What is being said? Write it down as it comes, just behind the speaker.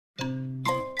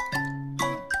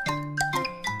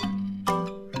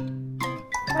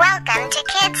to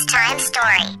Kids Time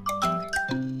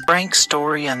Story. Frank's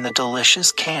Story and the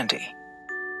Delicious Candy.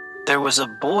 There was a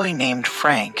boy named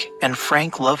Frank, and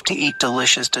Frank loved to eat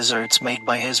delicious desserts made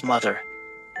by his mother,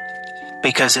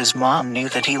 because his mom knew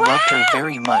that he loved her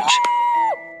very much.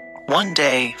 One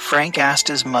day, Frank asked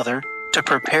his mother to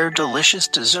prepare delicious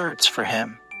desserts for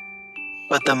him,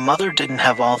 but the mother didn't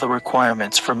have all the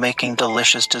requirements for making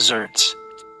delicious desserts.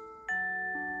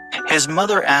 His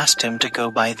mother asked him to go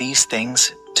buy these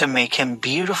things to make him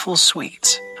beautiful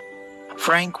sweets.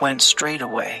 Frank went straight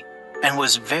away and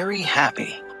was very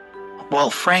happy.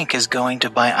 While Frank is going to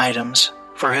buy items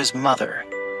for his mother,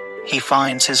 he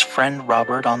finds his friend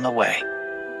Robert on the way,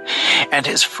 and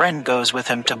his friend goes with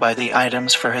him to buy the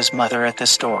items for his mother at the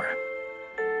store.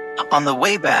 On the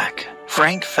way back,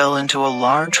 Frank fell into a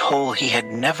large hole he had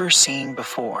never seen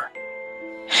before.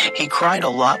 He cried a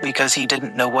lot because he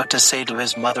didn't know what to say to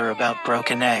his mother about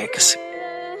broken eggs.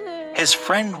 His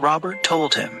friend Robert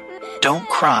told him, "Don't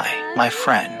cry, my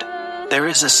friend. There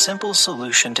is a simple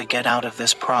solution to get out of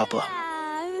this problem."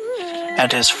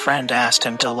 And his friend asked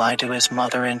him to lie to his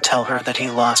mother and tell her that he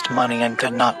lost money and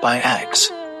could not buy eggs.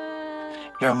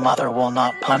 "Your mother will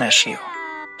not punish you."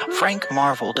 Frank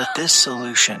marveled at this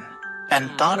solution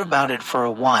and thought about it for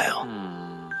a while.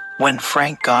 When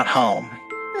Frank got home,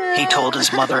 he told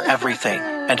his mother everything,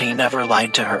 and he never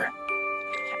lied to her.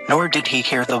 Nor did he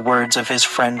hear the words of his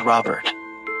friend Robert.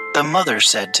 The mother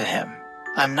said to him,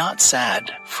 "I'm not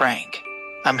sad, Frank.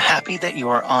 I'm happy that you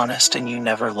are honest and you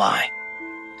never lie."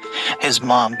 His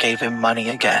mom gave him money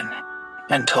again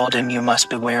and told him, "You must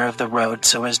beware of the road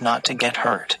so as not to get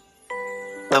hurt."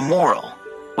 The moral: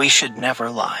 we should never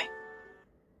lie.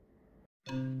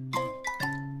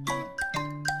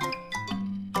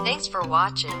 Thanks for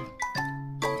watching.